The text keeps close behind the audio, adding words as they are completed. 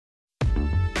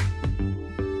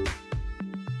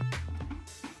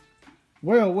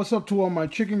Well, what's up to all my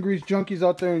chicken grease junkies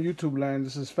out there in YouTube land?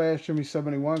 This is Fast Jimmy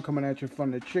 71 coming at you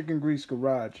from the Chicken Grease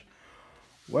Garage.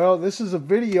 Well, this is a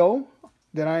video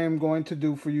that I am going to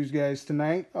do for you guys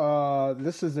tonight.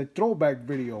 This is a throwback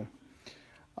video.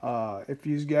 If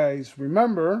you guys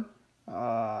remember,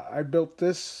 I built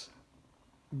this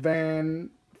van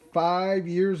 5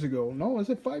 years ago. No, is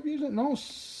it 5 years? No,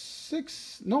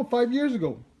 6. No, 5 years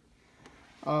ago.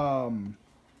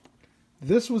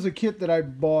 This was a kit that I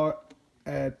bought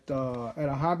at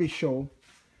a hobby show,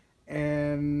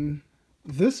 and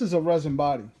this is a resin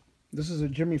body. This is a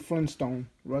Jimmy Flintstone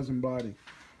resin body,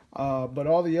 but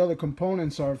all the other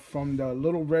components are from the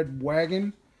Little Red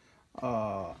Wagon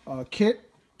kit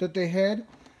that they had.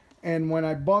 And when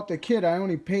I bought the kit, I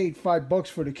only paid $5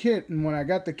 for the kit, and when I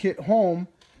got the kit home,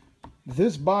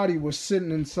 this body was sitting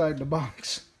inside the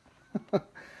box.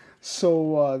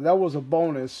 So that was a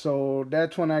bonus. So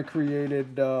that's when I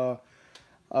created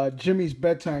Jimmy's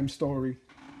Bedtime Story.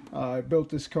 I built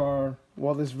this car,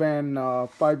 well, this van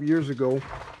 5 years ago.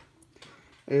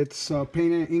 It's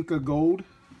painted Inca Gold.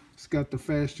 It's got the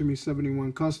Fast Jimmy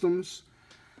 71 Customs.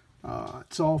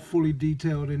 It's all fully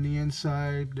detailed in the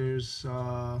inside. There's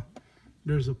a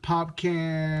pop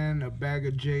can, a bag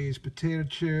of Jay's potato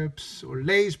chips, or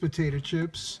Lay's potato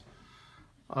chips.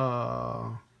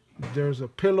 There's a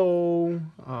pillow,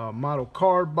 model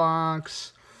card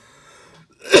box.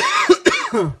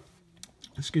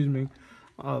 Excuse me.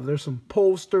 There's some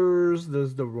posters.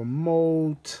 There's the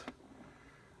remote.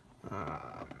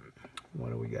 What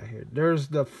do we got here? There's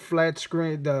the flat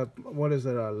screen. What is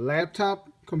it? A laptop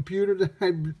computer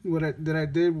that I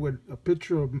did with a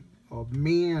picture of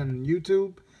me on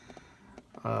YouTube.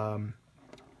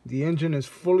 The engine is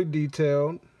fully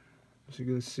detailed, as you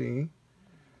can see.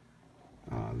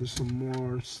 There's some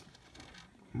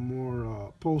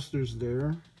more posters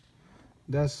there.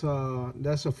 That's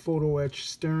a photo etched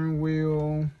steering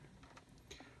wheel.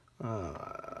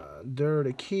 There are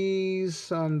the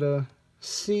keys on the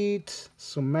seat,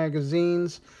 some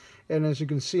magazines, and as you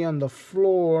can see on the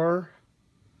floor,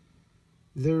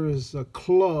 there is a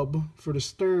club for the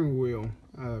steering wheel.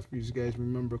 If you guys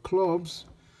remember clubs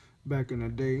back in the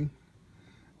day.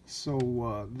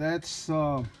 So that's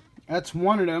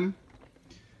one of them.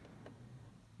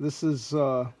 This is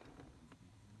a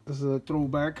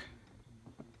throwback.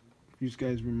 If you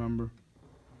guys remember,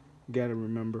 gotta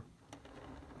remember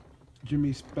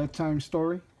Jimmy's Bedtime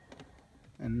Story.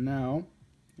 And now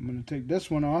I'm gonna take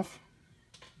this one off.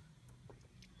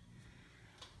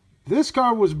 This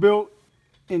car was built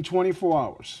in 24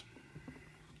 hours.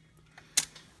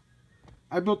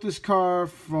 I built this car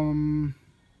from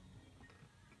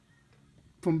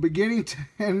beginning to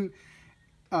end.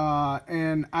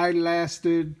 And I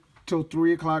lasted till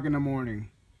 3 o'clock in the morning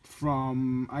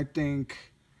from, I think,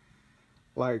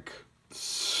 like,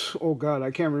 oh God,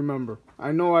 I can't remember.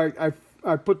 I know I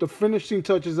put the finishing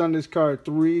touches on this car at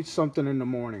 3 something in the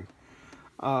morning.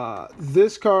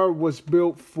 This car was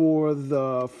built for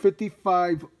the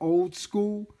 55 Old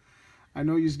School. I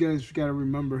know you guys got to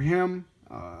remember him.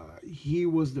 He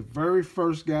was the very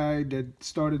first guy that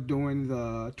started doing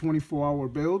the 24-hour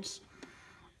builds.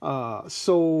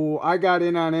 So I got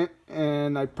in on it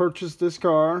and I purchased this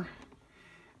car,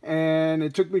 and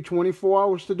it took me 24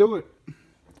 hours to do it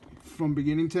from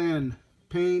beginning to end.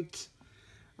 Paint,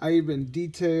 I even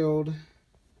detailed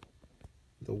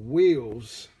the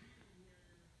wheels.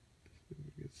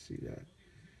 You can see that.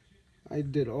 I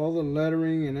did all the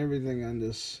lettering and everything on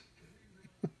this.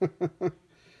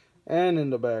 And in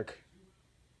the back.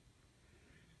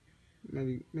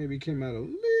 Maybe came out a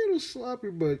little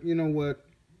sloppy, but you know what?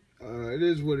 It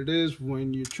is what it is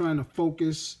when you're trying to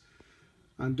focus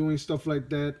on doing stuff like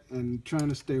that and trying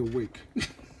to stay awake.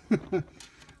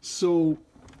 So,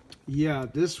 yeah,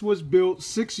 this was built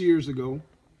 6 years ago.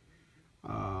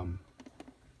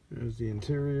 There's the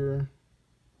interior.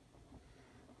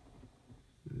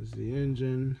 There's the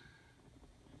engine.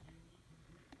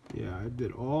 Yeah, I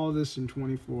did all this in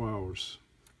 24 hours.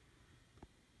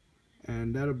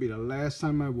 And that'll be the last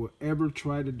time I will ever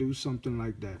try to do something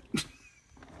like that.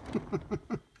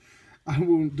 I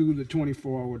won't do the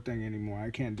 24-hour thing anymore. I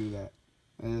can't do that.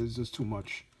 It's just too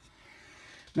much.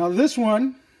 Now this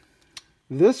one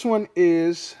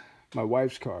is my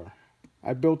wife's car.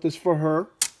 I built this for her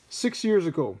 6 years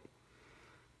ago.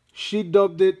 She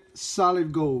dubbed it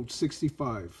Solid Gold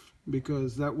 65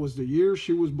 because that was the year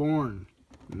she was born,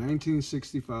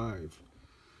 1965.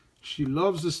 She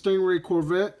loves the Stingray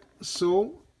Corvette,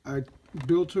 so I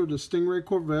built her the Stingray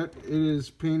Corvette. It is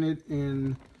painted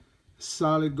in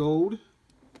solid gold,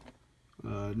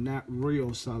 not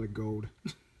real solid gold,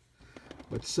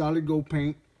 but solid gold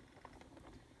paint.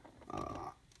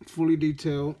 fully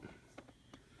detailed,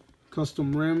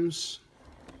 custom rims.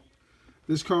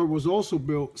 This car was also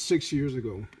built 6 years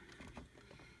ago.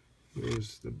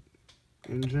 Here's the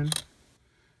engine.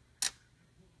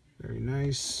 Very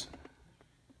nice.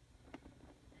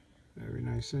 Very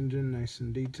nice engine, nice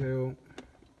and detailed.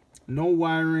 No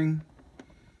wiring,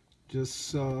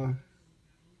 just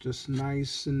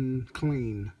nice and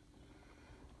clean.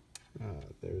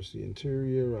 There's the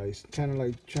interior. I kind of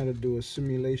like try to do a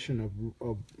simulation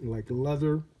of like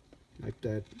leather, like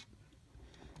that.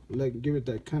 Like give it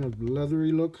that kind of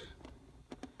leathery look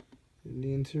in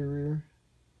the interior.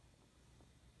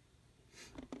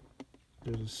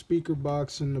 There's a speaker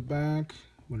box in the back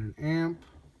with an amp.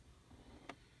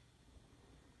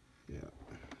 Yeah,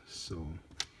 so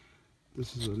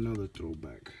this is another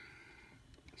throwback.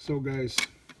 So guys,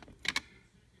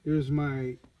 here's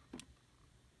my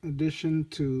addition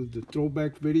to the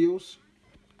throwback videos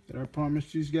that I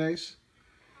promised you guys.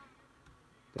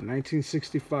 The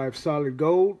 1965 solid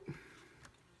gold.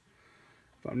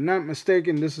 If I'm not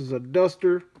mistaken, this is a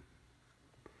Duster.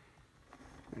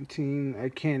 I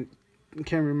can't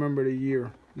remember the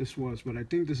year this was, but I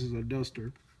think this is a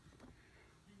Duster.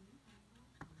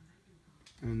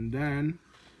 And then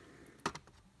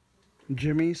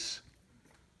Jimmy's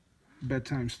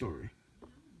Bedtime Story.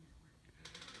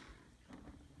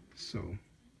 So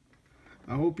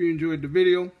I hope you enjoyed the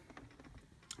video.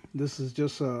 This is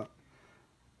just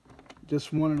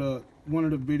one of the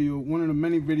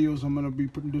many videos I'm gonna be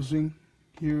producing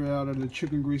here out of the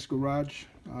Chicken Grease Garage,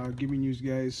 giving you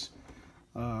guys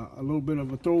a little bit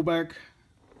of a throwback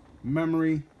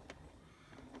memory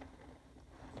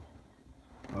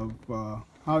of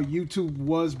how YouTube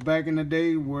was back in the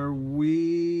day, where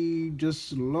we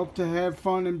just loved to have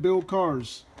fun and build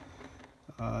cars.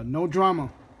 No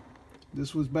drama.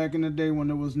 This was back in the day when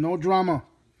there was no drama.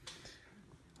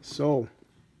 So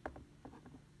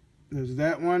there's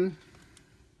that one.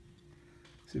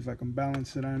 See if I can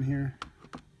balance it on here.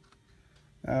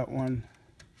 That one.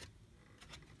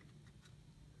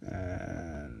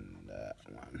 And that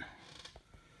one.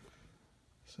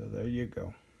 So there you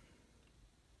go.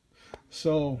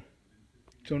 So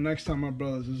till next time, my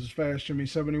brothers, this is Fast Jimmy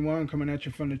 71 coming at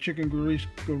you from the Chicken Grease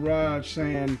Garage,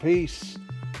 saying peace.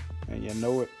 And you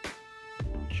know it,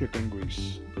 Chicken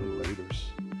Grease.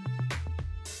 Laters.